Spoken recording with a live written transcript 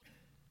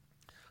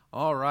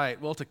All right,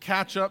 well, to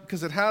catch up,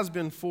 because it has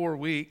been 4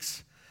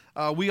 weeks,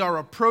 we are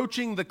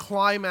approaching the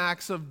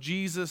climax of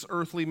Jesus'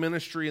 earthly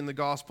ministry in the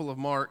Gospel of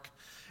Mark.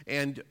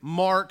 And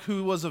Mark,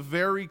 who was a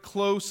very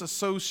close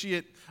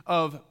associate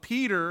of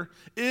Peter,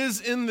 is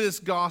in this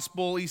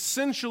gospel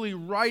essentially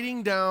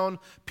writing down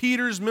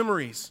Peter's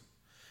memories.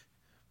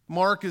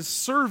 Mark is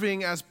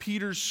serving as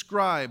Peter's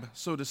scribe,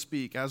 so to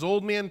speak, as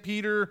old man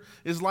Peter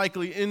is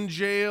likely in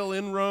jail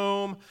in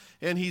Rome,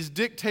 and he's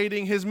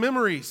dictating his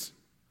memories.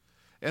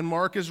 And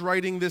Mark is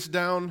writing this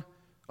down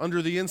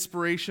under the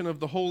inspiration of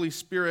the Holy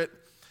Spirit.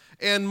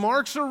 And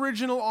Mark's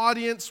original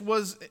audience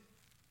was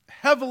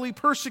heavily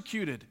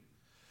persecuted.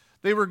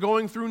 They were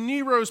going through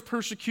Nero's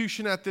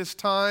persecution at this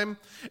time,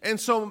 and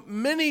so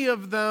many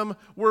of them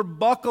were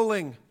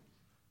buckling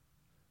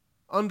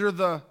under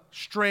the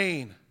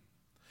strain.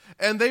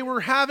 And they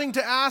were having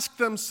to ask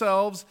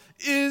themselves,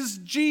 is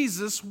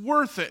Jesus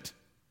worth it?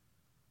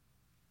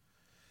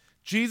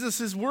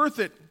 Jesus is worth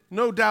it,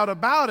 no doubt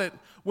about it,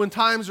 when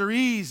times are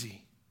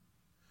easy.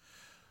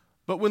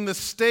 But when the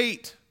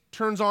state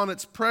turns on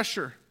its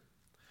pressure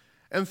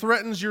and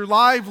threatens your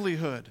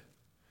livelihood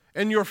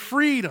and your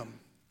freedom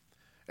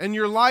and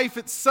your life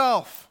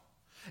itself,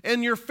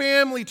 and your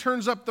family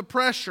turns up the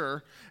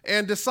pressure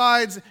and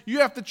decides you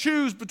have to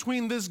choose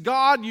between this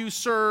God you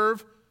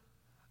serve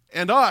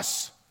and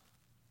us,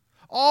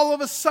 all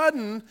of a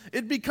sudden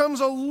it becomes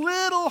a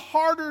little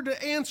harder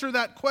to answer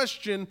that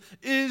question,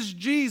 is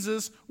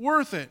Jesus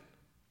worth it?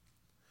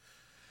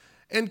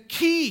 And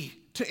key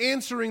to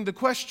answering the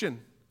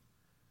question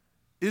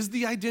is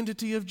the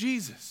identity of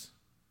Jesus.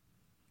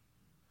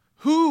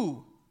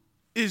 Who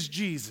is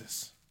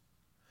Jesus?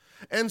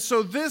 And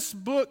so this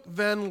book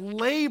then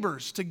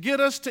labors to get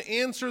us to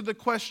answer the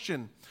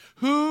question,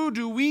 who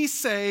do we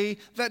say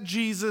that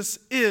Jesus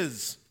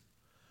is?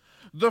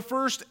 The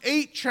first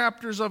 8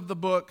 chapters of the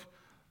book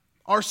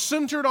are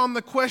centered on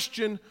the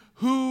question,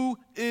 who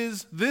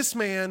is this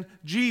man,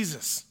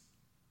 Jesus?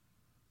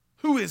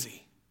 Who is he?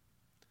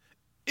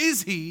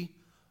 Is he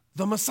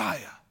the Messiah?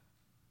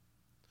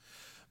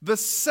 The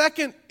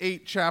second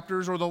 8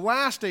 chapters, or the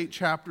last 8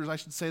 chapters, I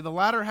should say, the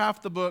latter half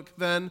of the book,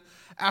 then,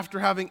 after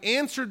having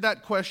answered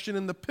that question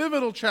in the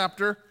pivotal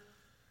chapter,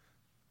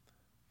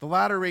 the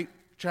latter 8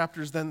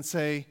 chapters then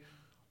say,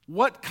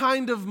 what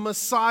kind of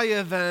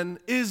Messiah then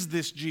is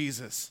this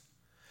Jesus?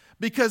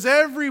 Because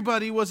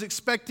everybody was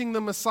expecting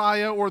the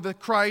Messiah or the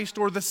Christ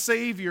or the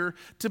Savior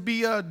to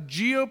be a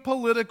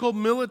geopolitical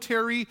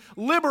military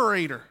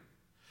liberator.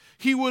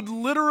 He would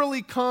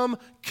literally come,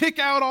 kick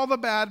out all the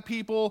bad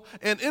people,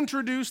 and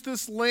introduce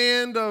this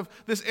land of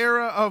this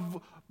era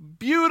of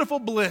beautiful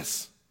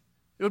bliss.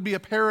 It would be a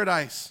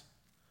paradise.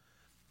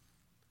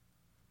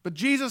 But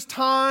Jesus,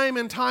 time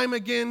and time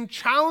again,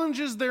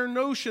 challenges their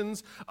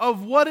notions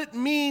of what it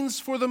means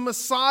for the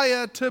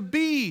Messiah to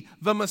be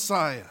the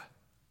Messiah.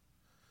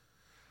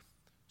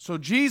 So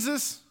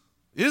Jesus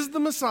is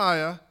the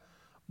Messiah,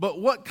 but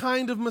what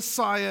kind of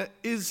Messiah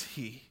is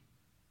he?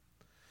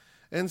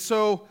 And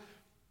so,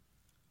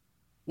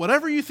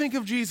 whatever you think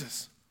of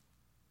Jesus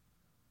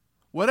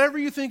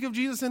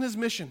and his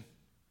mission,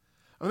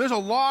 and there's a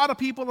lot of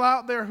people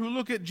out there who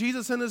look at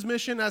Jesus and his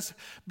mission as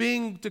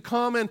being to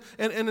come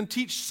and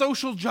teach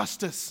social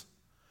justice,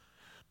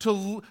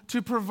 to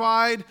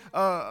provide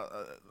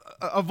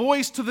a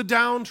voice to the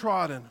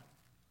downtrodden.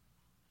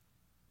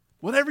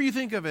 Whatever you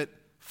think of it,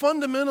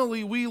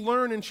 fundamentally we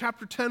learn in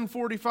chapter 10,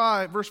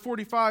 verse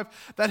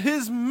 45, that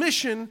his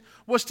mission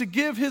was to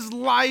give his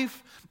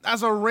life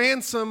as a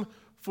ransom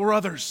for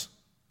others.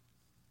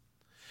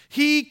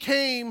 He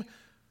came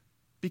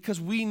because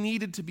we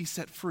needed to be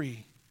set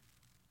free.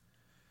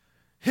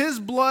 His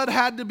blood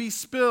had to be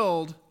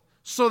spilled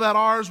so that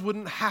ours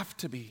wouldn't have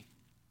to be.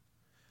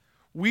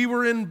 We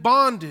were in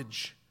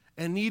bondage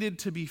and needed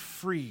to be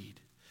freed.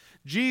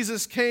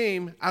 Jesus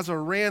came as a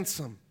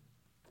ransom.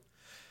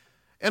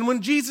 And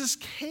when Jesus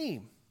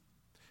came,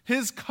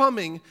 his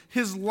coming,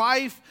 his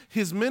life,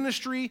 his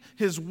ministry,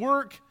 his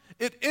work,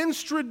 it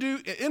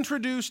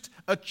introduced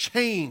a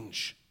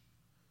change.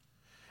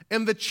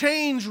 And the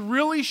change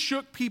really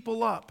shook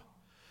people up.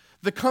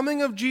 The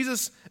coming of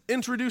Jesus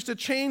introduced a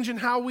change in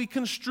how we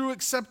construe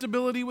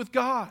acceptability with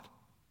God.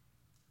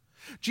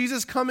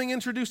 Jesus' coming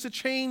introduced a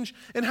change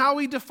in how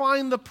we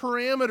define the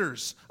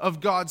parameters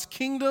of God's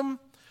kingdom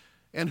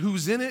and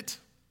who's in it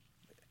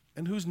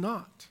and who's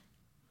not.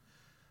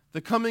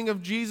 The coming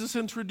of Jesus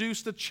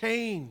introduced a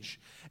change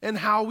in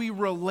how we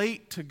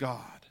relate to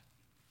God.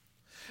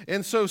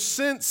 And so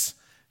since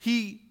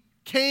he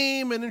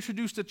came and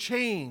introduced a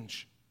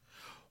change,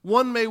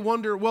 one may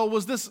wonder, well,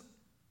 was this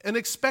an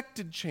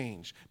expected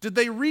change? Did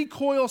they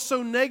recoil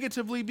so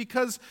negatively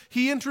because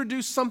he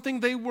introduced something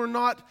they were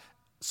not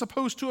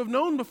supposed to have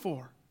known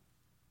before?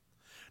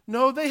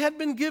 No, they had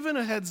been given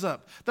a heads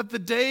up that the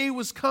day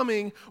was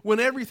coming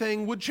when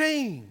everything would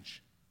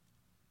change.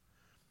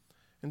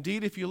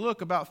 Indeed, if you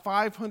look about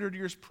 500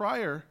 years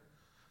prior,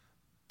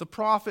 the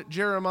prophet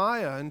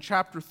Jeremiah in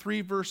chapter 3,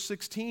 verse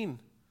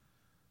 16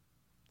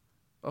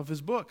 of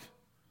his book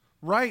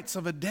writes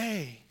of a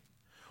day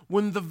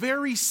when the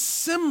very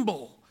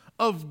symbol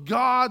of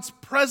God's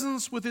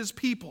presence with his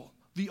people,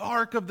 the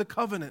Ark of the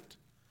Covenant,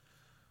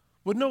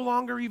 would no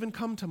longer even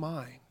come to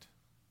mind.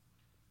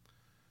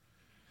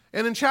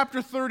 And in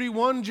chapter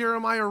 31,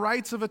 Jeremiah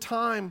writes of a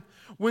time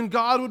when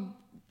God would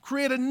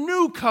create a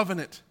new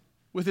covenant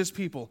with his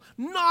people,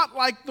 not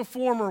like the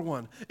former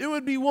one. It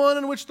would be one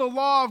in which the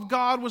law of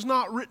God was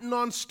not written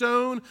on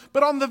stone,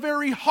 but on the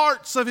very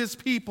hearts of his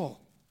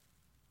people.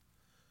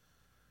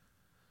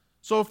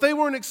 So if they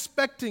weren't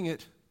expecting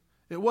it,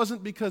 it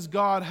wasn't because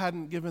God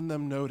hadn't given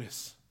them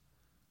notice.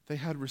 They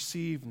had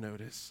received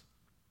notice.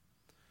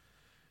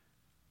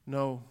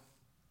 No,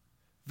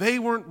 they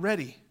weren't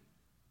ready.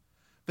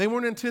 They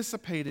weren't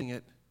anticipating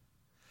it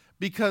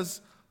because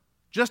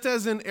just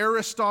as in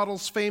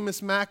Aristotle's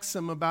famous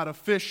maxim about a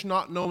fish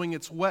not knowing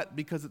it's wet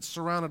because it's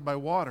surrounded by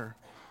water,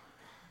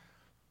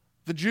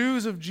 the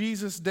Jews of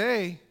Jesus'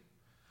 day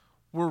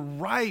were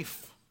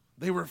rife.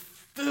 They were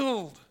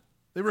filled.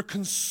 They were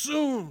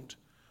consumed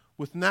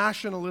with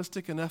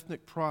nationalistic and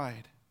ethnic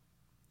pride.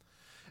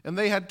 And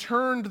they had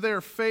turned their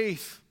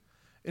faith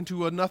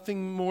into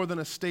nothing more than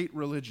a state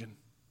religion.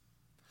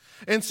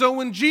 And so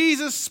when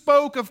Jesus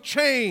spoke of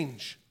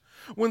change,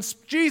 when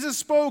Jesus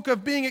spoke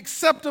of being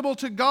acceptable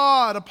to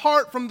God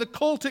apart from the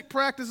cultic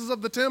practices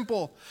of the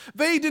temple,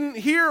 they didn't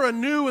hear a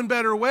new and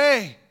better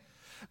way.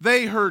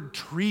 They heard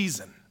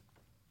treason.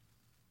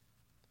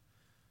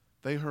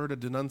 They heard a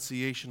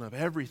denunciation of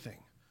everything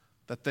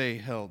that they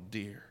held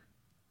dear.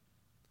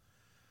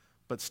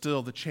 But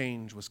still the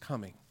change was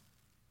coming.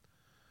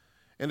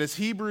 And as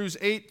Hebrews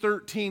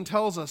 8:13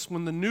 tells us,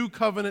 when the new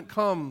covenant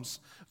comes,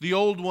 the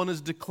old one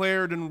is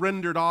declared and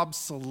rendered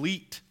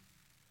obsolete.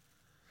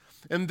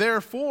 And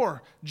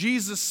therefore,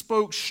 Jesus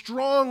spoke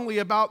strongly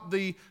about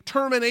the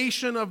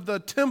termination of the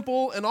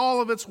temple and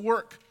all of its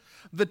work.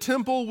 The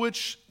temple,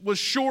 which was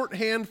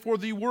shorthand for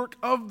the work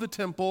of the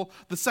temple,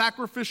 the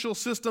sacrificial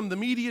system, the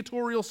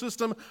mediatorial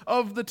system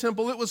of the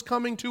temple, it was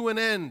coming to an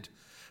end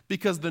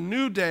because the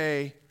new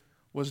day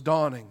was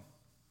dawning.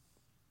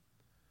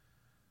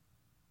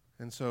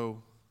 And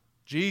so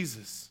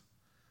Jesus,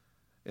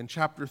 in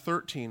chapter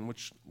 13,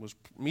 which was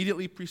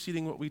immediately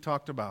preceding what we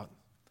talked about,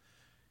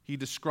 he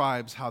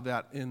describes how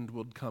that end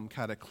would come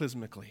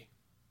cataclysmically.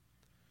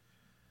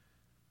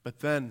 But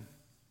then,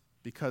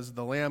 because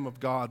the Lamb of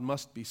God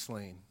must be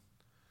slain,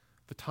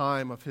 the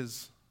time of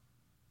his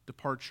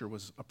departure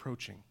was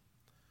approaching.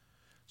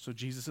 So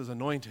Jesus is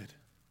anointed.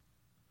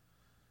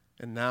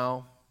 And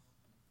now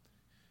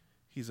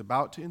he's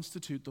about to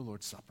institute the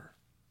Lord's Supper.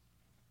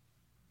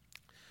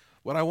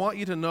 What I want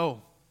you to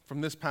know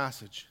from this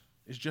passage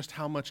is just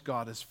how much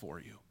God is for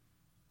you.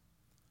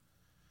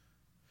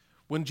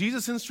 When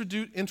Jesus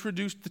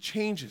introduced the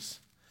changes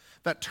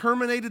that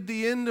terminated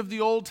the end of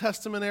the Old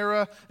Testament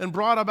era and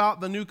brought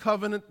about the New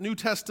Covenant, New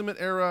Testament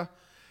era,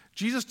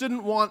 Jesus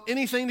didn't want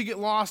anything to get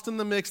lost in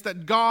the mix,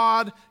 that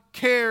God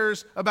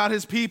cares about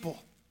his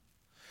people.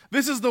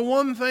 This is the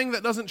one thing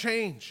that doesn't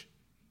change.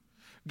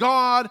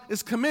 God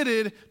is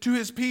committed to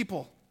his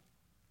people.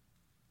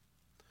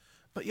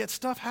 But yet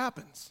stuff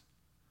happens.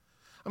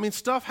 I mean,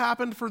 stuff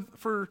happened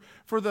for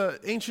the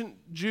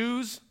ancient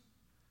Jews.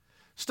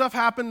 Stuff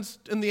happens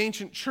in the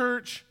ancient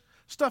church.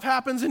 Stuff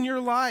happens in your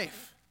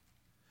life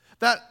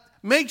that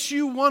makes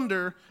you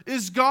wonder,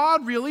 is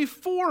God really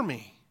for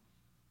me?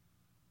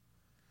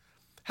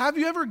 Have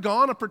you ever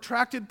gone a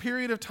protracted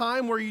period of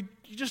time where you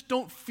just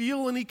don't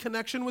feel any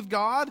connection with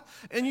God?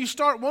 And you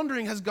start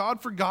wondering, has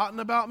God forgotten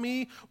about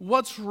me?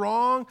 What's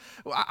wrong?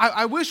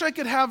 I wish I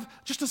could have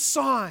just a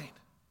sign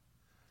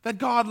that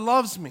God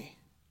loves me.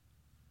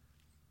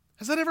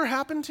 Has that ever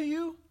happened to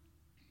you?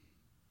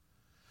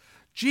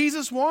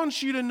 Jesus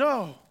wants you to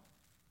know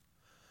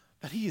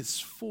that he is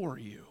for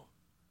you.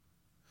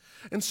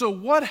 And so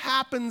what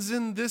happens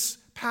in this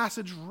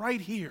passage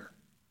right here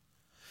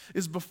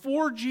is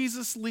before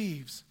Jesus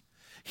leaves,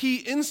 he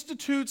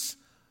institutes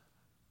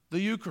the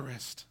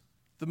Eucharist,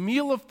 the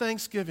meal of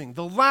thanksgiving,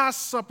 the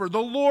Last Supper, the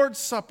Lord's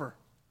Supper,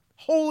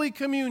 Holy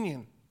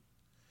Communion.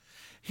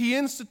 He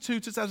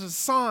institutes it as a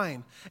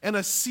sign and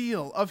a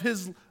seal of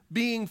his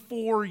being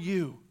for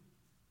you.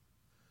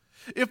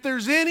 If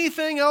there's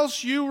anything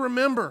else you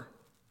remember,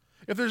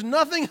 if there's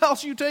nothing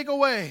else you take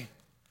away,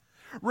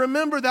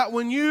 remember that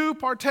when you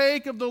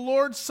partake of the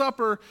Lord's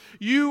Supper,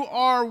 you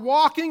are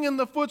walking in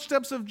the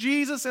footsteps of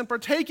Jesus and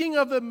partaking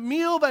of the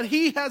meal that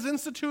he has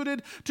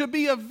instituted to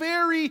be a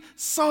very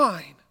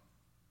sign.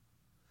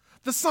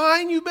 The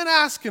sign you've been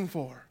asking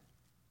for.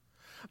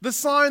 The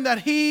sign that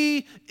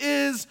he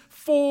is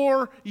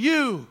for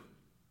you.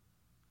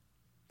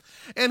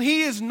 And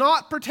he is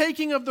not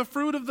partaking of the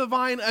fruit of the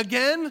vine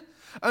again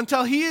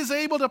until he is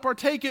able to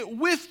partake it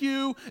with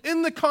you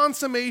in the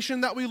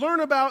consummation that we learn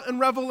about in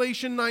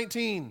Revelation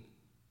 19.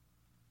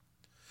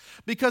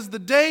 Because the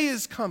day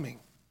is coming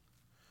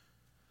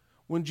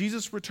when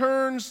Jesus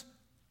returns,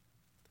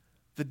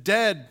 the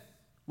dead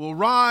will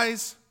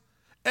rise,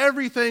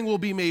 everything will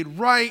be made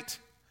right,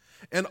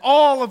 and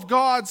all of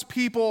God's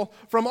people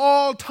from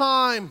all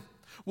time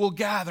will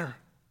gather,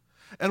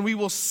 and we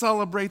will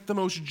celebrate the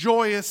most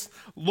joyous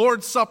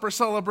Lord's Supper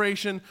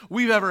celebration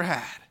we've ever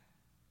had.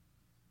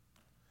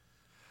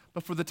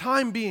 But for the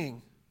time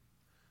being,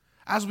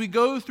 as we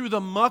go through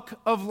the muck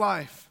of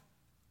life,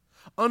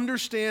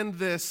 understand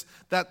this,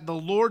 that the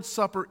Lord's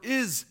Supper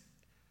is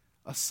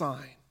a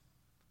sign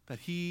that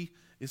He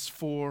is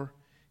for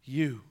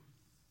you.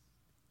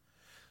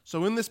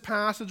 So in this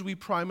passage, we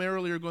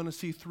primarily are going to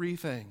see three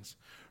things.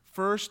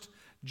 First,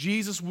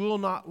 Jesus will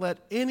not let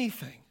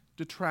anything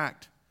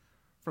detract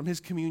from His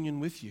communion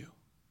with you.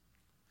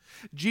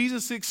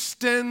 Jesus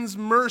extends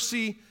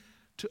mercy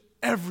to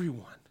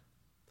everyone.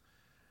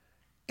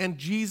 And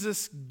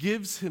Jesus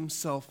gives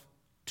Himself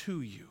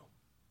to you.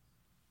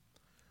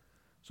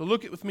 So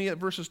look with me at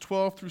verses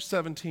 12 through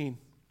 17.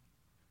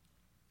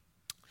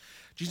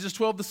 Jesus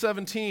 12 to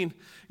 17.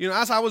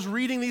 As I was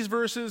reading these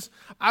verses,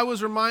 I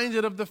was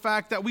reminded of the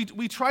fact that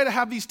we try to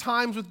have these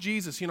times with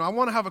Jesus. I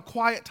want to have a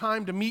quiet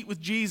time to meet with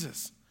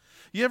Jesus.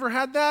 You ever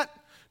had that?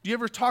 Do you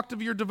ever talk to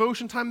your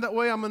devotion time that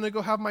way? I'm going to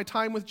go have my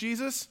time with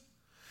Jesus.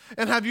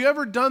 And have you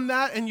ever done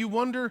that and you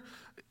wonder,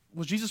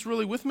 was Jesus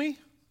really with me?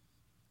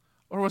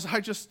 Or was I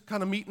just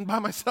kind of meeting by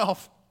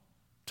myself,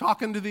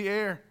 talking to the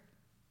air?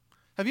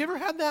 Have you ever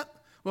had that?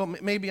 Well,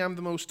 maybe I'm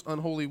the most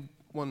unholy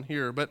one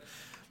here, but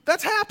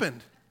that's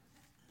happened.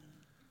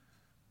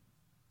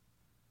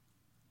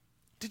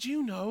 Did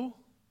you know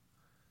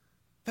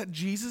that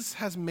Jesus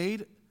has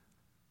made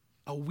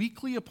a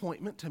weekly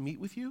appointment to meet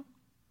with you?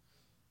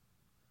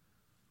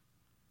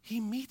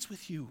 He meets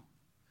with you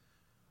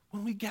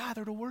when we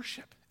gather to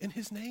worship in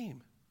His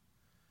name.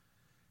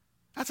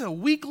 That's a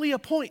weekly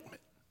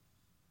appointment.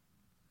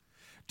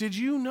 Did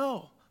you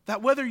know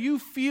that whether you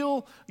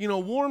feel,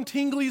 warm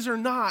tinglies or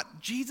not,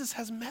 Jesus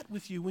has met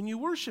with you when you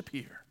worship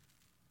here?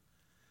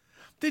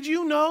 Did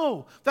you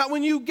know that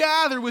when you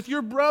gather with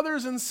your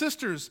brothers and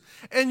sisters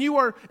and you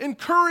are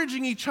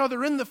encouraging each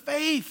other in the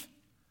faith,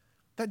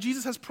 that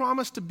Jesus has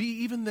promised to be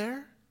even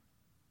there?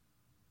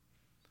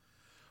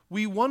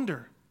 We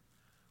wonder,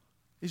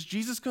 is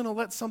Jesus going to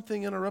let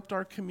something interrupt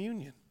our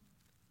communion?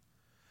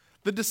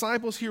 The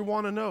disciples here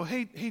want to know,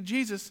 hey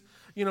Jesus,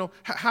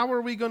 how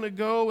are we going to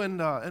go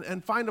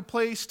and find a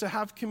place to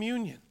have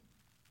communion?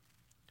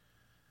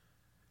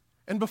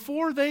 And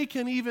before they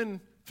can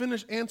even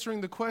finish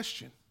asking the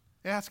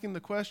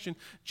question,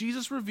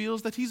 Jesus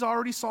reveals that He's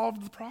already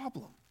solved the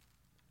problem.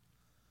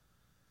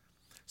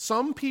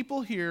 Some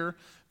people here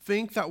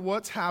think that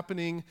what's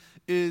happening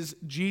is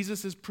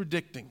Jesus is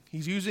predicting.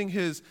 He's using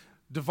His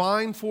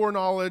divine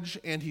foreknowledge,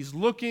 and He's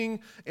looking,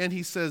 and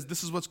He says,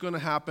 this is what's going to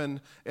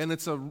happen, and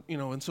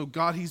and so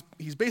God,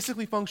 He's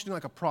basically functioning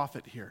like a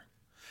prophet here.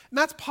 And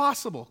that's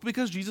possible,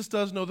 because Jesus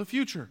does know the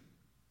future.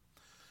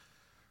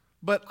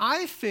 But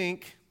I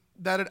think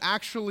that it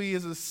actually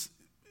is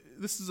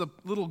this is a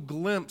little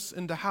glimpse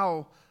into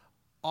how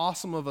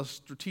awesome of a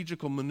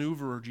strategical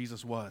maneuverer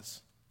Jesus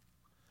was.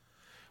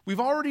 We've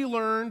already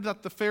learned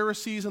that the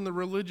Pharisees and the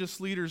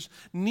religious leaders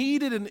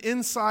needed an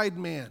inside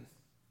man.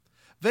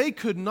 They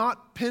could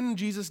not pin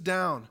Jesus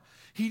down.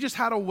 He just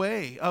had a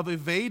way of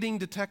evading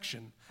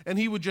detection, and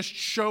He would just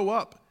show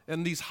up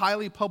in these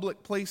highly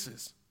public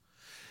places.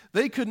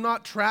 They could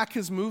not track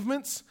His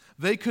movements.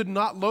 They could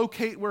not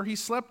locate where He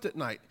slept at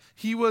night.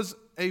 He was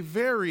a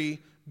very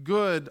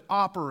good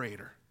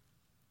operator.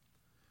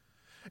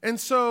 And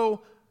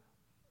so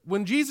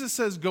when Jesus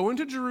says, go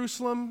into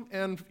Jerusalem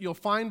and you'll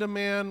find a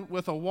man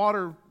with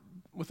a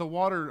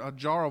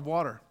jar of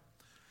water,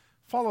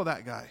 follow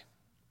that guy.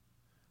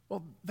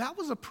 Well, that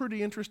was a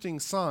pretty interesting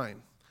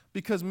sign,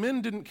 because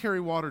men didn't carry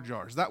water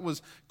jars. That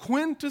was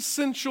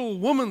quintessential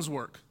woman's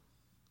work.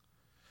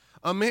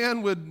 A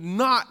man would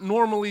not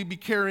normally be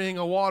carrying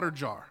a water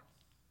jar.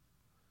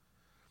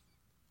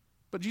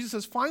 But Jesus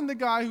says, find the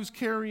guy who's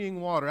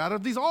carrying water. Out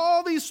of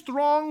all these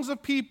throngs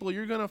of people,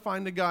 you're going to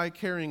find a guy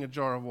carrying a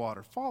jar of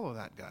water. Follow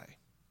that guy.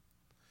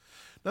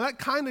 Now that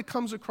kind of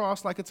comes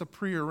across like it's a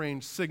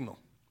prearranged signal.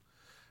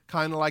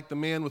 Kind of like the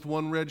man with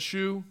one red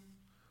shoe,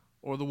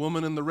 or the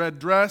woman in the red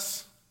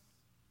dress,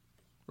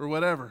 or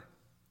whatever.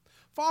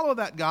 Follow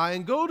that guy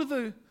and go to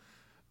the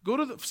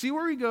see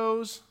where he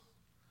goes,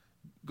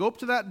 go up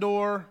to that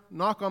door,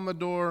 knock on the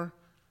door.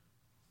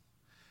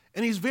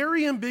 And he's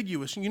very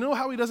ambiguous. You know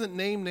how he doesn't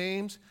name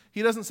names?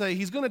 He doesn't say,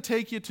 he's going to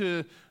take you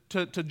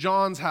to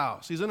John's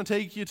house. He's going to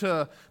take you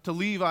to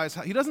Levi's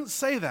house. He doesn't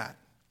say that.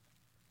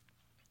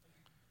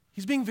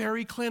 He's being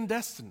very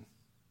clandestine.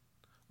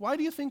 Why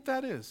do you think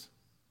that is?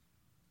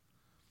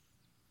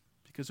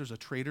 Because there's a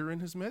traitor in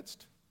his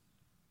midst?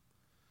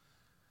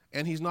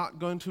 And he's not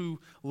going to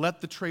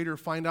let the traitor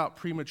find out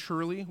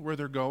prematurely where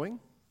they're going,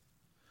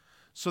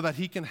 so that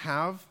he can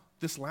have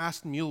this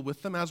last meal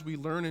with them. As we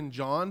learn in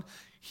John,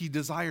 he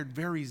desired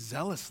very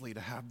zealously to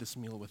have this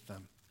meal with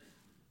them.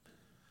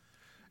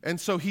 And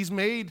so he's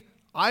made,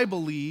 I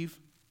believe,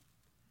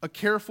 a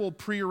careful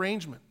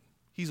prearrangement.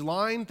 He's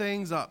lined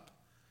things up.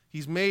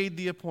 He's made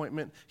the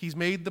appointment. He's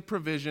made the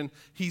provision.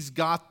 He's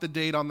got the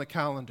date on the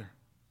calendar.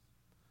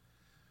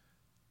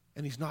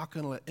 And he's not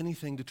going to let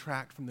anything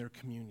detract from their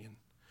communion.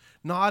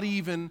 Not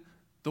even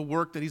the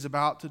work that he's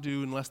about to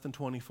do in less than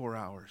 24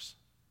 hours.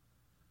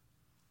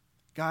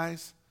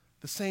 Guys,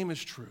 the same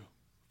is true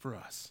for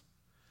us.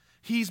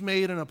 He's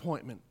made an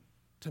appointment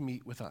to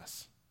meet with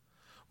us.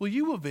 Will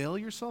you avail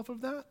yourself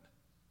of that?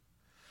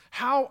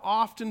 How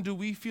often do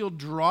we feel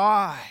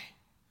dry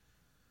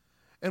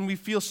and we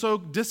feel so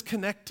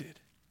disconnected?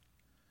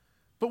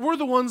 But we're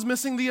the ones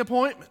missing the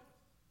appointment.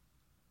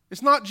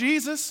 It's not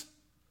Jesus,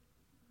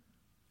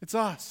 it's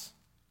us.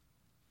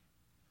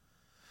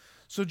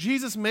 So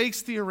Jesus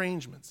makes the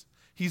arrangements.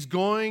 He's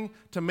going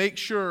to make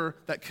sure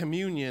that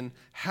communion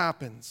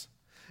happens.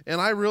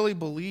 And I really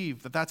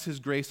believe that that's his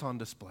grace on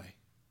display.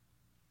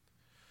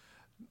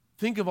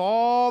 Think of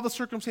all the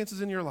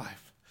circumstances in your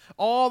life,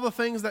 all the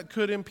things that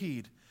could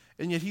impede,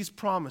 and yet he's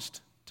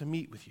promised to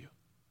meet with you.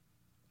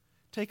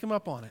 Take him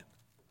up on it.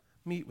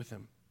 Meet with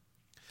him.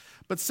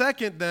 But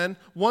second, then,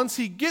 once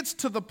he gets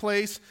to the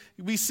place,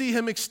 we see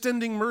him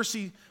extending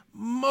mercy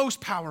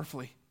most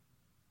powerfully.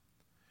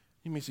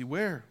 You may say,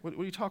 where? What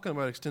are you talking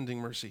about extending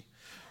mercy?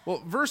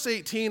 Well, verse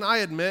 18, I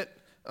admit,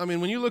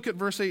 when you look at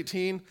verse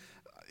 18,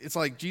 it's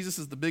like Jesus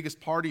is the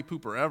biggest party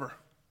pooper ever.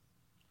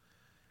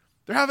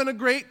 They're having a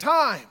great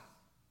time.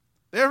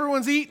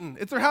 Everyone's eating.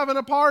 They're having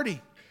a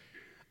party.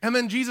 And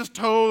then Jesus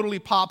totally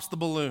pops the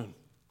balloon.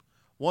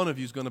 One of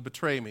you is going to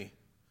betray me.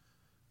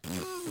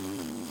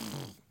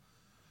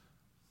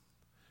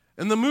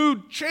 And the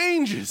mood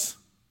changes.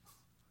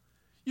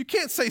 You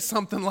can't say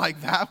something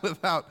like that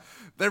without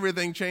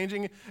everything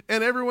changing.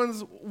 And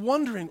everyone's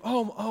wondering,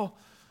 oh,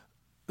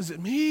 is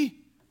it me?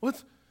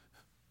 What's...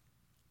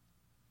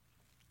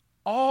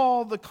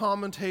 All the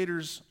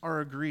commentators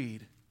are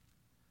agreed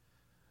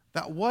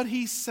that what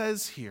he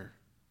says here,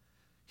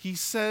 he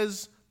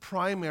says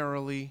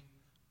primarily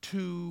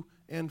to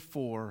and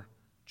for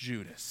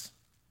Judas.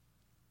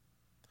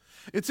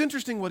 It's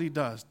interesting what he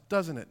does,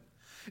 doesn't it?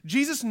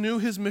 Jesus knew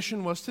his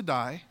mission was to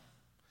die.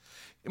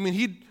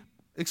 He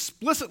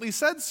explicitly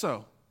said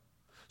so.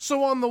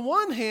 So on the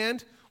one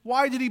hand,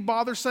 why did he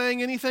bother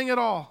saying anything at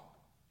all?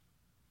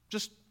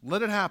 Just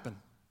let it happen.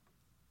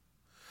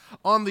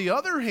 On the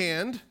other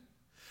hand,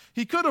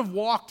 he could have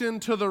walked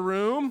into the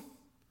room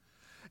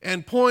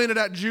and pointed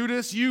at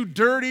Judas, "You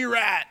dirty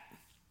rat."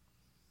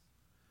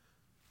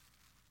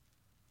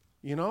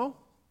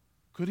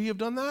 Could he have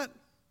done that?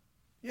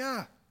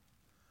 Yeah.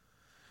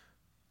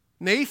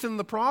 Nathan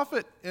the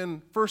prophet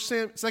in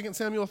 2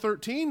 Samuel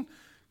 13,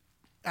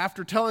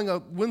 after telling a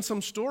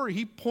winsome story,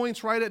 he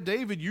points right at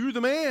David, "You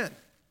the man."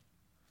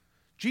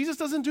 Jesus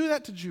doesn't do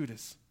that to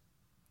Judas.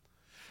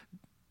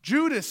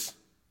 Judas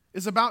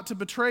is about to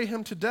betray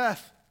him to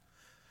death.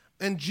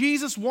 And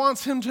Jesus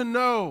wants him to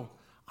know,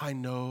 I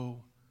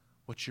know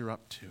what you're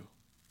up to.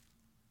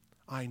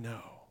 I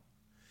know.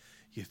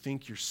 You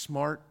think you're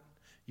smart.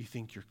 You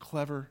think you're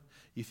clever.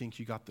 You think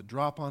you got the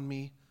drop on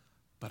me.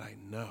 But I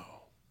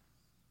know.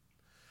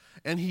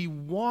 And he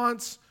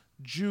wants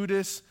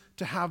Judas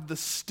to have the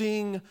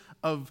sting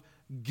of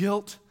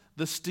guilt,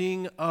 the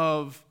sting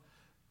of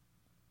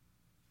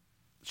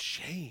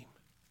shame,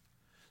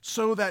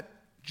 so that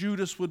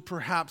Judas would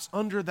perhaps,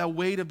 under the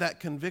weight of that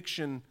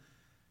conviction,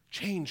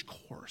 change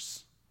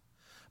course,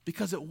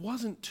 because it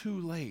wasn't too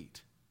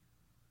late.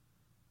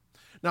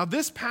 Now,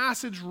 this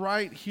passage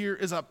right here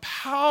is a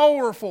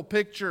powerful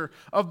picture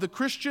of the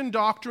Christian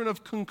doctrine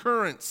of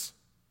concurrence.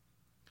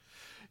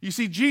 You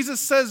see,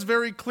 Jesus says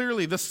very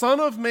clearly, the Son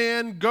of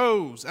Man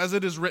goes as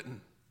it is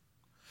written.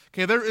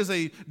 Okay, there is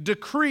a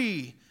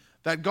decree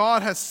that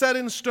God has set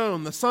in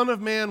stone. The Son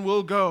of Man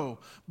will go.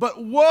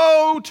 But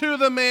woe to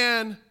the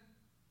man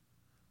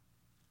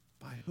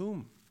by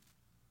whom?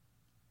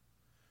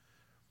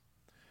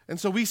 And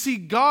so we see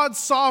God's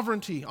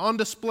sovereignty on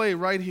display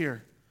right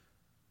here.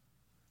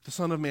 The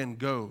Son of Man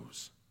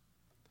goes.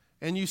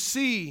 And you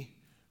see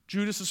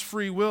Judas'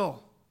 free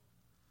will.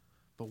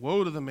 But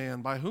woe to the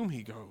man by whom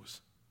he goes.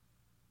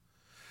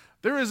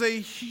 There is a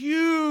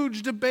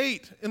huge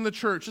debate in the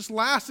church. It's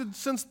lasted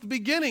since the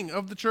beginning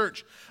of the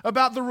church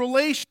about the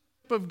relationship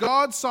of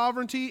God's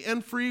sovereignty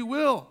and free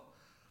will.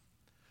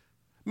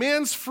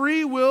 Man's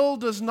free will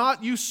does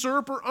not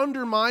usurp or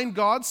undermine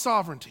God's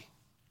sovereignty.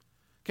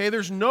 Okay,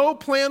 there's no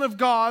plan of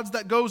God's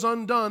that goes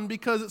undone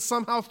because it's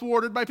somehow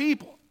thwarted by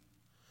people.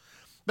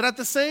 But at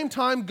the same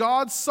time,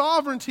 God's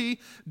sovereignty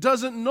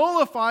doesn't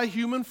nullify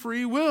human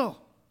free will.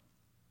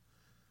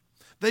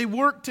 They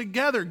work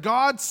together.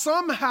 God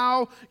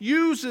somehow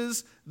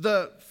uses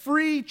the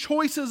free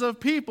choices of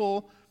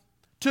people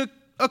to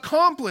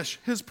accomplish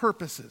his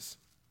purposes.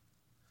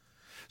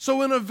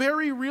 So in a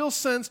very real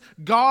sense,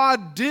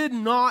 God did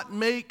not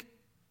make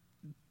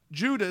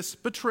Judas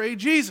betray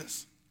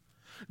Jesus.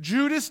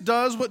 Judas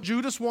does what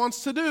Judas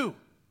wants to do.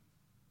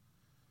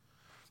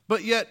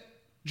 But yet,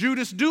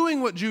 Judas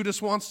doing what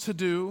Judas wants to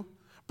do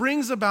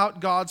brings about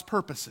God's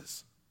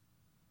purposes.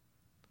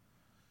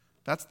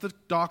 That's the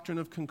doctrine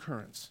of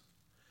concurrence.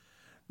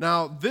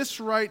 Now,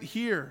 this right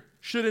here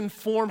should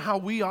inform how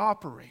we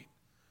operate.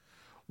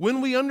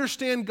 When we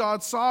understand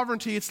God's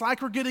sovereignty, it's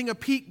like we're getting a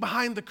peek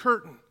behind the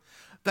curtain.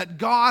 That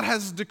God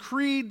has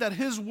decreed that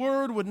his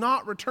word would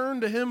not return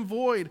to him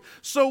void.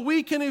 So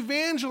we can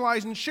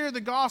evangelize and share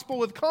the gospel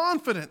with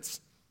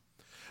confidence.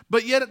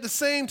 But yet at the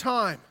same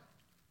time,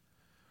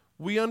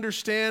 we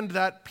understand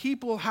that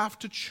people have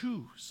to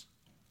choose.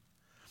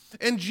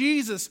 And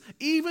Jesus,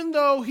 even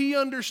though he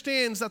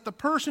understands that the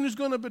person who's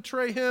going to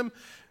betray him,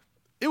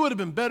 it would have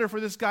been better for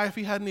this guy if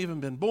he hadn't even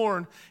been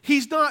born,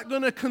 he's not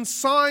going to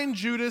consign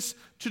Judas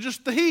to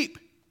just the heap.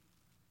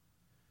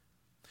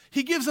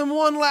 He gives him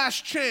one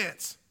last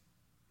chance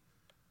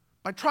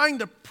by trying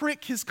to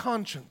prick his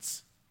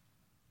conscience.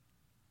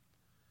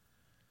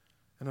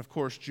 And of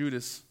course,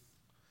 Judas,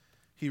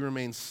 he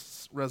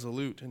remains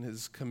resolute in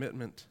his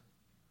commitment.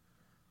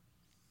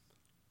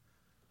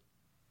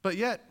 But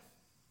yet,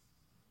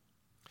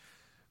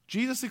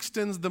 Jesus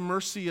extends the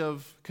mercy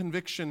of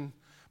conviction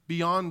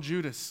beyond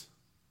Judas.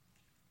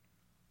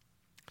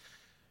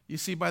 You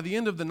see, by the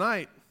end of the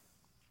night,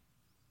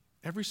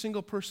 every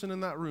single person in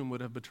that room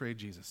would have betrayed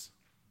Jesus.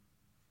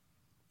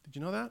 Did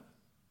you know that?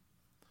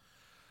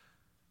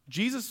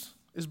 Jesus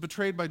is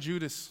betrayed by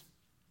Judas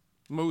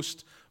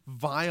most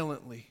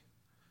violently,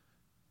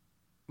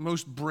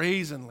 most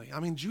brazenly. I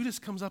mean, Judas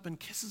comes up and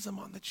kisses him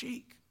on the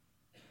cheek.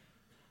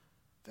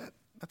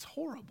 That's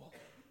horrible.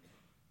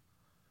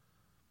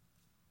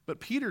 But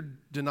Peter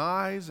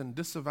denies and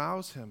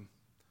disavows him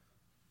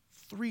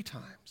 3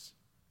 times.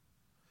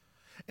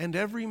 And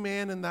every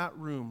man in that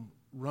room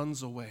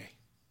runs away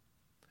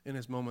in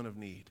his moment of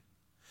need.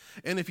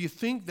 And if you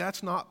think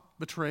that's not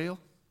betrayal,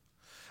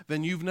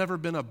 then you've never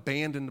been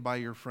abandoned by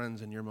your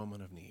friends in your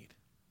moment of need.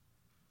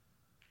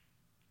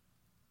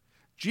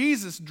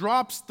 Jesus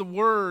drops the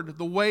word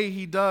the way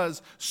he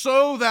does,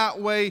 so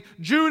that way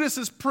Judas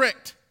is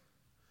pricked.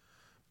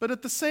 But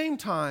at the same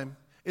time,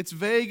 it's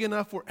vague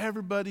enough where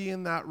everybody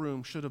in that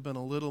room should have been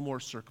a little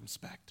more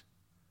circumspect.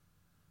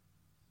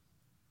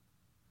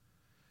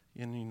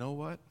 And you know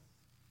what?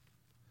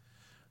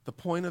 The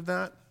point of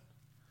that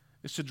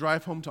is to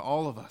drive home to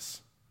all of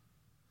us.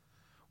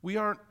 We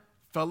aren't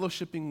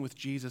fellowshipping with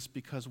Jesus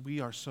because we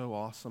are so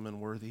awesome and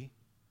worthy.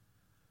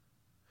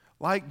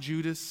 Like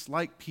Judas,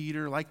 like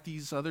Peter, like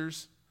these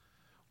others,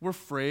 we're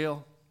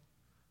frail.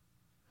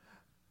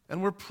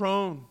 And we're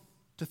prone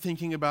to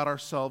thinking about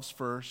ourselves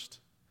first.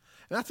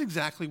 And that's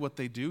exactly what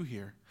they do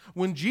here.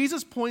 When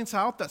Jesus points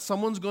out that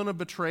someone's going to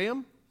betray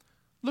him,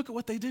 look at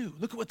what they do.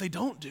 Look at what they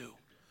don't do.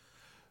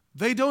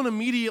 They don't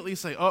immediately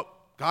say, oh,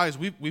 guys,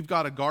 we've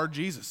got to guard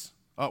Jesus.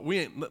 We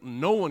ain't letting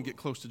no one get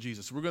close to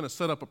Jesus. We're going to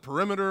set up a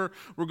perimeter.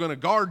 We're going to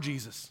guard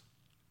Jesus.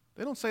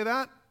 They don't say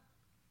that.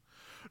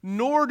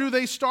 Nor do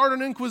they start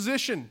an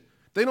inquisition.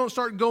 They don't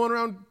start going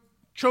around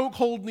choke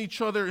holding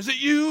each other. Is it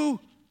you?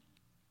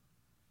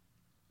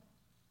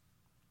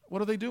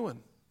 What are they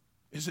doing?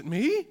 Is it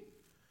me?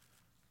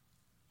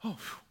 Oh,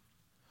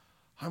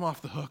 I'm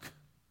off the hook.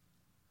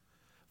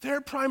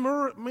 They're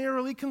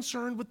primarily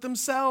concerned with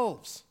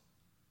themselves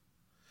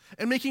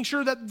and making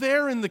sure that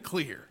they're in the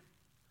clear.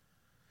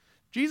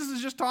 Jesus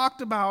has just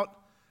talked about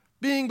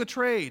being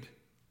betrayed.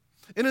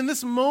 And in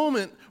this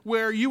moment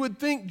where you would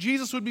think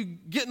Jesus would be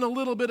getting a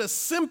little bit of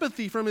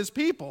sympathy from his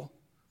people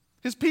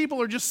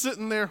are just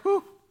sitting there,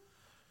 whew,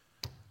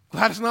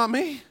 glad it's not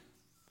me.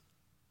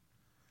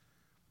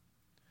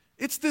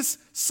 It's this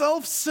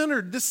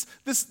self-centered, this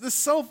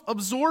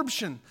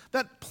self-absorption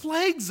that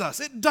plagues us.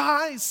 It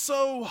dies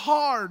so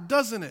hard,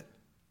 doesn't it?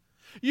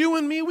 You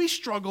and me, we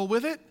struggle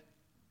with it.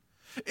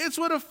 It's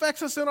what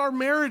affects us in our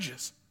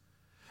marriages.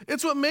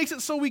 It's what makes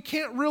it so we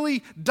can't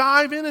really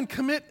dive in and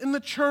commit in the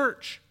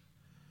church.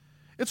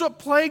 It's what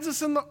plagues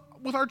us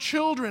with our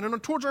children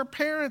and towards our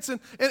parents and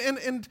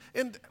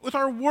with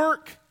our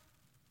work.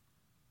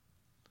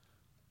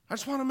 I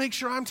just want to make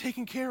sure I'm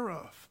taken care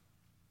of.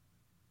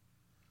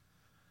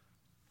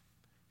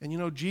 And you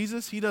know,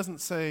 Jesus, he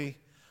doesn't say,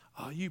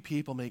 oh, you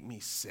people make me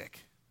sick.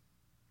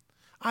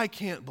 I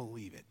can't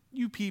believe it.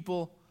 You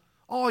people,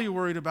 all you're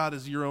worried about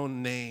is your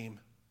own name.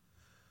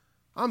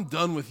 I'm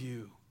done with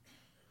you.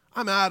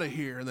 I'm out of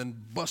here, and then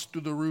bust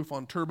through the roof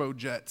on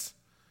turbojets.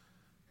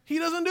 He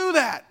doesn't do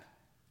that.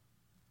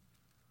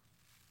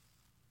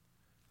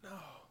 No.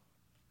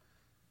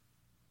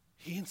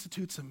 He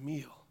institutes a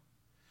meal.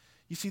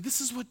 You see,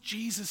 this is what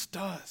Jesus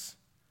does.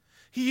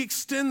 He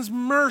extends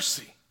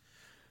mercy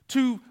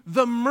to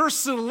the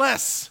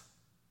merciless.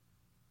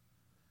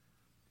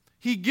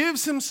 He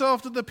gives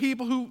himself to the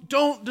people who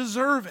don't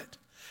deserve it.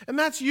 And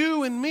that's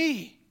you and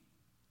me.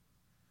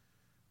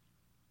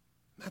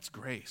 That's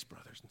grace,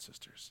 brothers and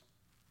sisters.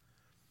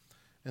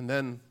 And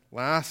then,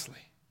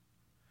 lastly,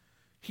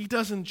 he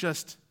doesn't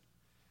just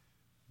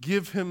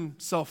give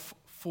himself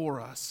for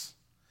us.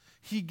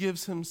 He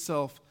gives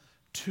himself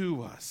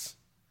to us.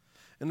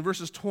 In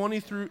verses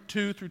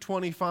 22 through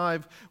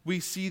 25,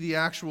 we see the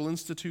actual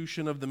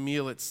institution of the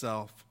meal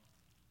itself.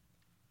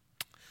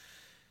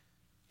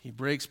 He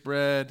breaks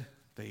bread,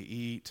 they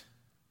eat.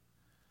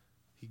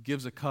 He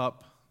gives a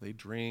cup, they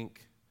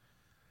drink.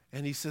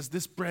 And he says,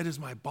 this bread is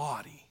my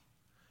body,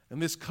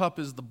 and this cup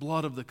is the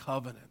blood of the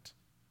covenant.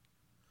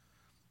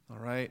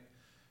 All right?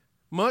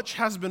 Much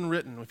has been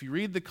written. If you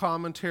read the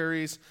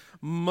commentaries,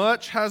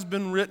 much has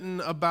been written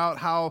about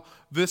how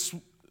this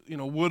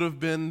would have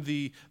been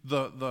the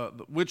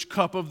which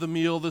cup of the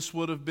meal this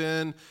would have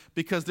been,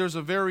 because there's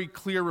a very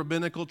clear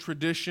rabbinical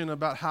tradition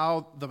about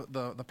how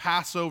the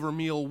Passover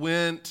meal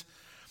went.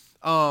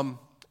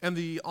 And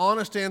the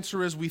honest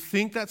answer is we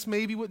think that's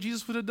maybe what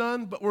Jesus would have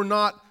done, but we're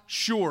not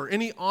sure.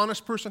 Any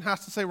honest person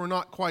has to say we're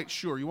not quite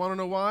sure. You want to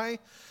know why?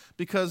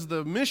 Because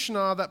the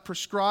Mishnah that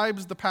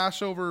prescribes the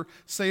Passover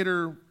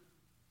Seder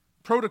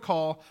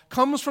protocol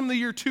comes from the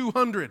year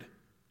 200,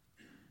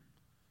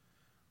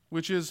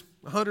 which is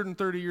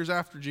 130 years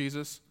after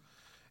Jesus.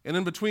 And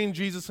in between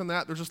Jesus and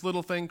that, there's this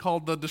little thing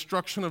called the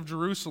destruction of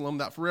Jerusalem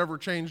that forever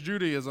changed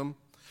Judaism.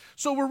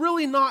 So we're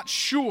really not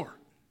sure.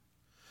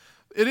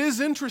 It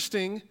is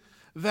interesting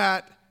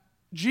that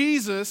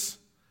Jesus,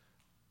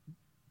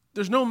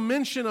 there's no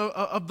mention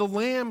of the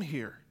Lamb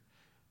here.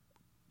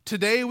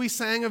 Today we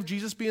sang of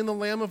Jesus being the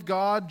Lamb of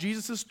God.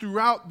 Jesus is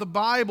throughout the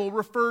Bible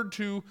referred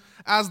to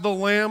as the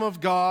Lamb of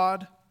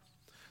God.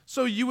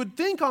 So you would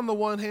think on the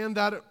one hand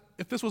that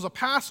if this was a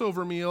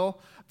Passover meal,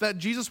 that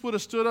Jesus would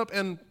have stood up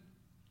and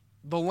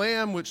the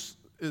lamb, which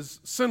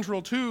is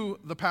central to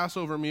the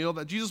Passover meal,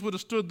 that Jesus would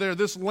have stood there,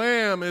 this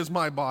lamb is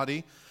my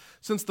body,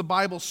 since the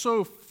Bible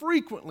so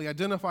frequently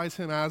identifies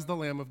him as the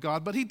Lamb of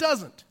God, but he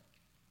doesn't.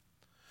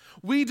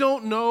 We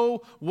don't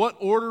know what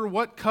order,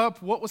 what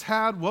cup, what was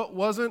had, what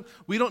wasn't.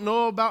 We don't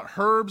know about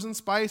herbs and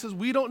spices.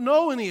 We don't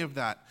know any of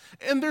that.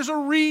 And there's a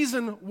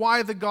reason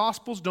why the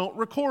Gospels don't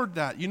record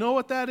that. You know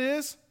what that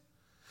is?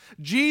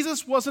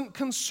 Jesus wasn't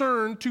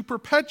concerned to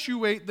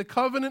perpetuate the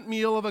covenant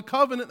meal of a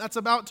covenant that's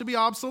about to be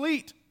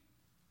obsolete.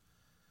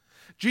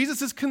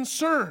 Jesus is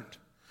concerned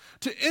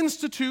to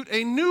institute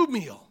a new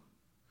meal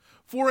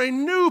for a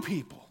new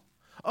people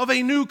of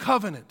a new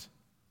covenant.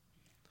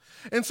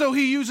 And so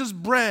he uses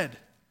bread,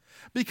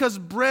 because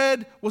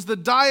bread was the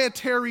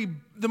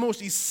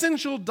most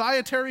essential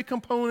dietary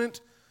component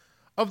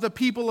of the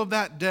people of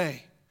that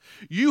day.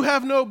 You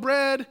have no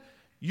bread,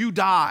 you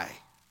die.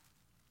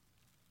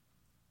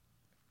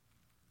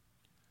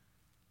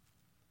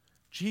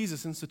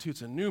 Jesus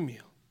institutes a new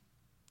meal.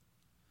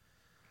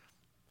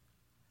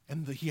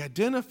 And he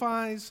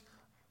identifies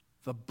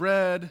the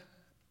bread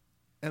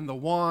and the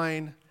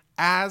wine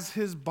as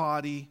his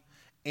body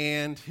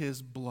and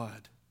his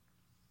blood.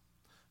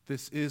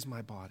 This is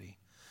my body.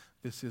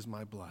 This is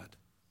my blood.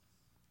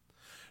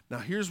 Now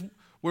here's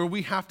where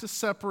we have to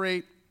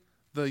separate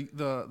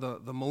the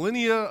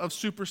millennia of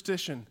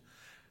superstition.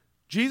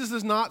 Jesus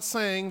is not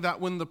saying that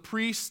when the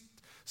priest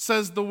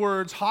says the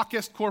words hoc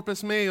est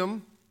corpus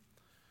meum,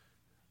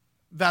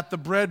 that the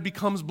bread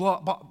becomes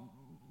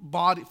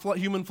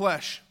human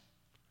flesh,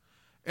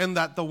 and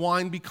that the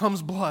wine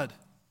becomes blood.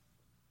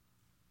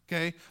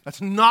 Okay?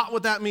 That's not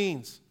what that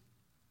means.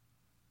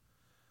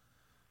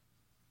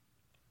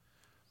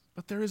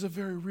 But there is a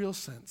very real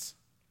sense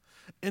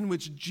in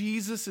which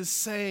Jesus is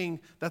saying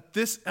that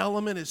this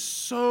element is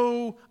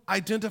so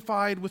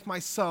identified with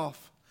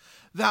myself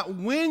that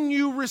when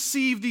you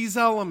receive these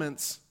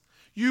elements,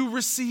 you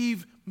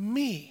receive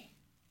me.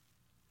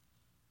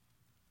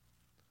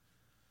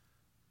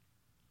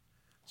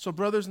 So,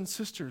 brothers and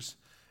sisters,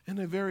 in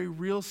a very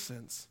real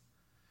sense,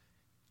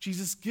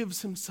 Jesus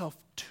gives himself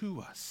to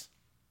us.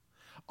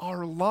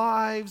 Our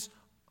lives,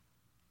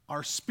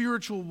 our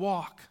spiritual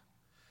walk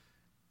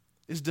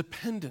is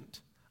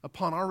dependent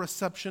upon our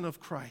reception of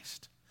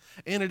Christ,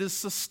 and it is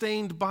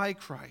sustained by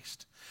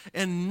Christ.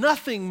 And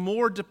nothing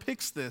more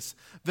depicts this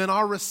than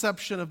our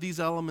reception of these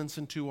elements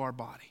into our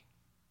body.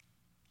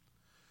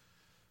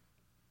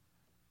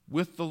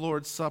 With the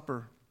Lord's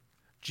Supper,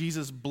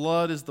 Jesus'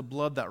 blood is the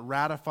blood that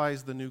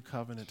ratifies the new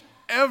covenant.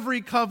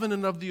 Every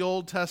covenant of the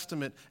Old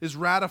Testament is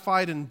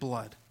ratified in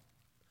blood,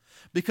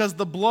 because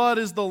the blood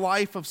is the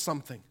life of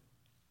something.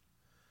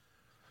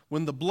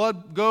 When the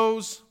blood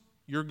goes,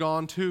 you're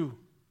gone too.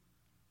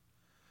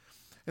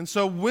 And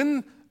so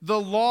when the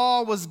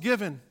law was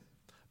given,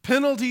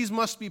 penalties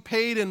must be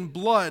paid in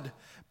blood,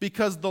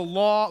 because the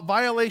law,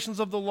 violations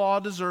of the law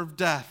deserve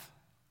death.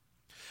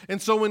 And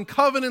so when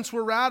covenants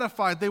were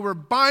ratified, they were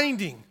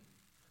binding.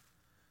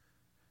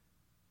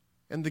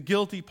 And the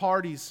guilty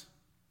parties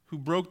who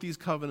broke these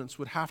covenants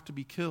would have to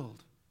be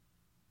killed.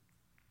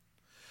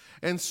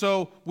 And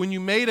so when you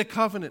made a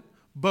covenant,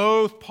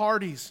 both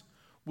parties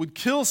would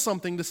kill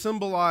something to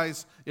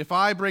symbolize, if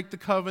I break the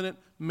covenant,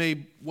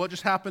 may what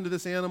just happened to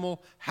this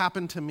animal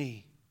happen to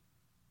me.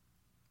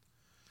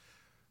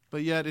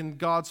 But yet in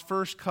God's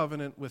first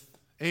covenant with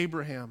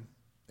Abram,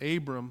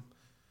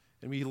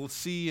 and we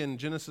see in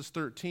Genesis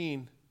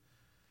 13,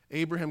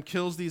 Abraham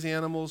kills these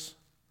animals,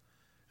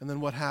 and then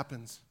what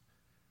happens?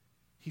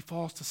 He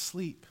falls to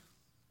sleep.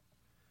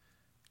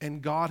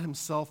 And God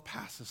himself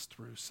passes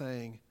through,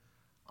 saying,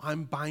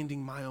 I'm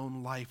binding my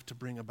own life to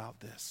bring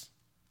about this.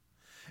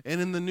 And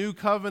in the new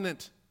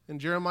covenant, in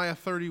Jeremiah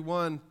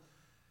 31,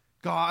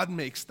 God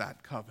makes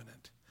that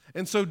covenant.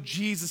 And so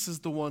Jesus is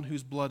the one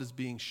whose blood is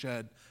being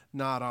shed,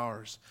 not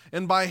ours.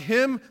 And by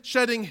him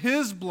shedding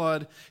his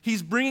blood,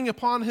 he's bringing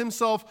upon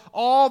himself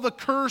all the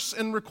curse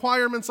and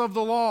requirements of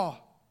the law.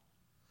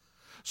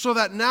 So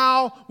that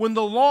now, when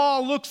the law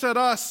looks at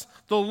us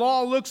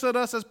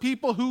as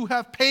people who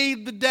have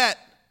paid the debt.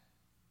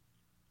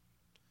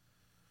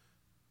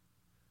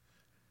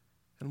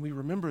 And we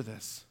remember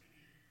this.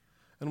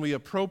 And we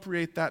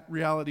appropriate that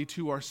reality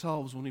to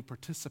ourselves when we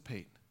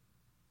participate.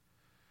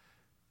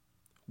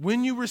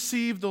 When you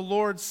receive the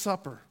Lord's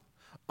Supper,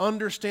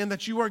 understand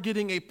that you are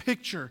getting a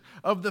picture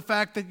of the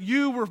fact that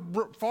you were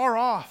far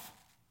off.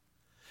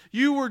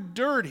 You were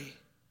dirty.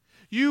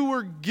 You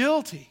were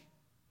guilty.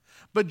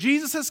 But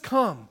Jesus has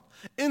come,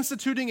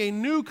 instituting a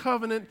new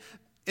covenant,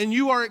 and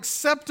you are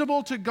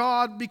acceptable to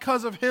God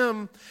because of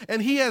him,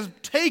 and he has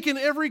taken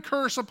every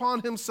curse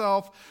upon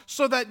himself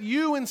so that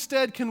you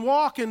instead can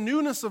walk in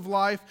newness of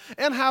life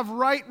and have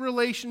right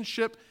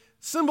relationship,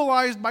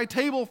 symbolized by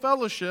table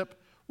fellowship,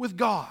 with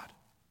God.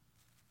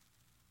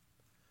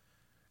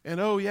 And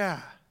oh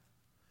yeah,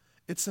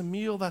 it's a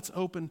meal that's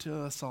open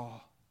to us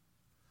all.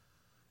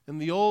 In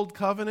the old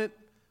covenant,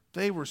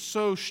 they were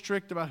so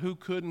strict about who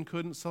could and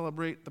couldn't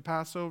celebrate the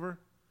Passover.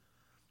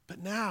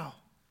 But now,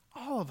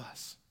 all of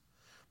us,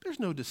 there's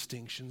no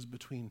distinctions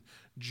between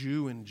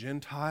Jew and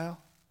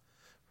Gentile,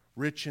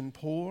 rich and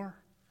poor,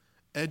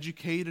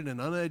 educated and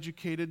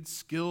uneducated,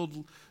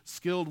 skilled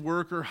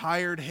worker,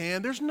 hired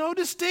hand. There's no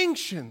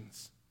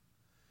distinctions.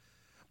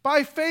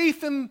 By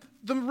faith in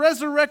the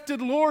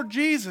resurrected Lord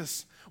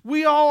Jesus,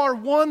 we all are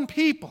one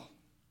people.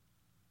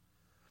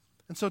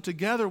 And so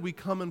together we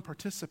come and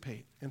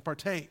participate and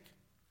partake.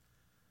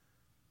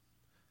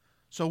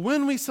 So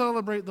when we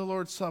celebrate the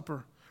Lord's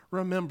Supper,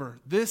 remember,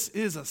 this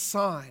is a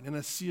sign and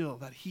a seal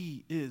that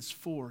he is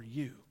for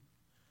you.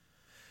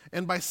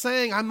 And by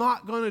saying, I'm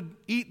not going to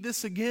eat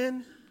this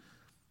again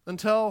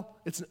until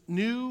it's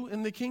new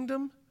in the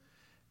kingdom,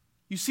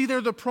 you see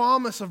there the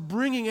promise of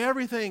bringing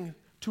everything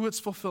to its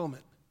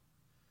fulfillment.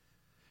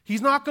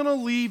 He's not going to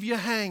leave you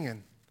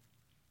hanging.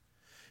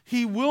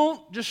 He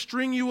won't just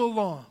string you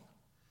along.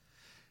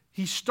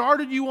 He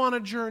started you on a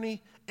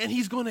journey, and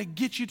he's going to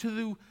get you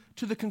to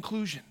the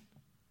conclusion.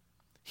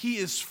 He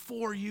is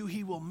for you.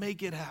 He will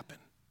make it happen.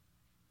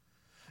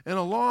 And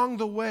along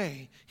the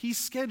way, he's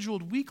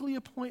scheduled weekly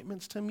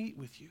appointments to meet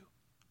with you.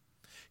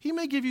 He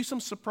may give you some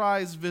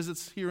surprise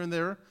visits here and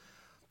there,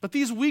 but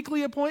these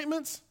weekly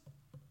appointments,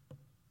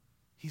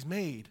 he's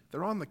made.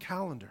 They're on the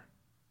calendar.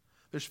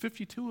 There's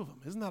 52 of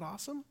them. Isn't that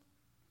awesome?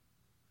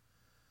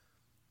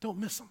 Don't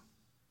miss them.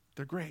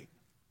 They're great.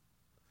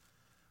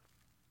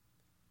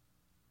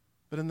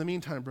 But in the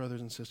meantime, brothers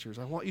and sisters,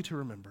 I want you to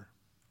remember,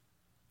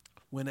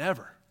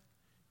 whenever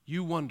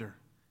you wonder,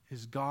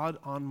 is God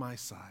on my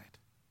side?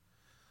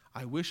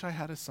 I wish I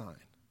had a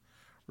sign.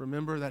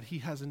 Remember that he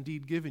has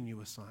indeed given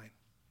you a sign,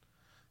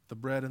 the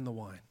bread and the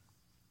wine.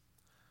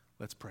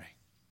 Let's pray.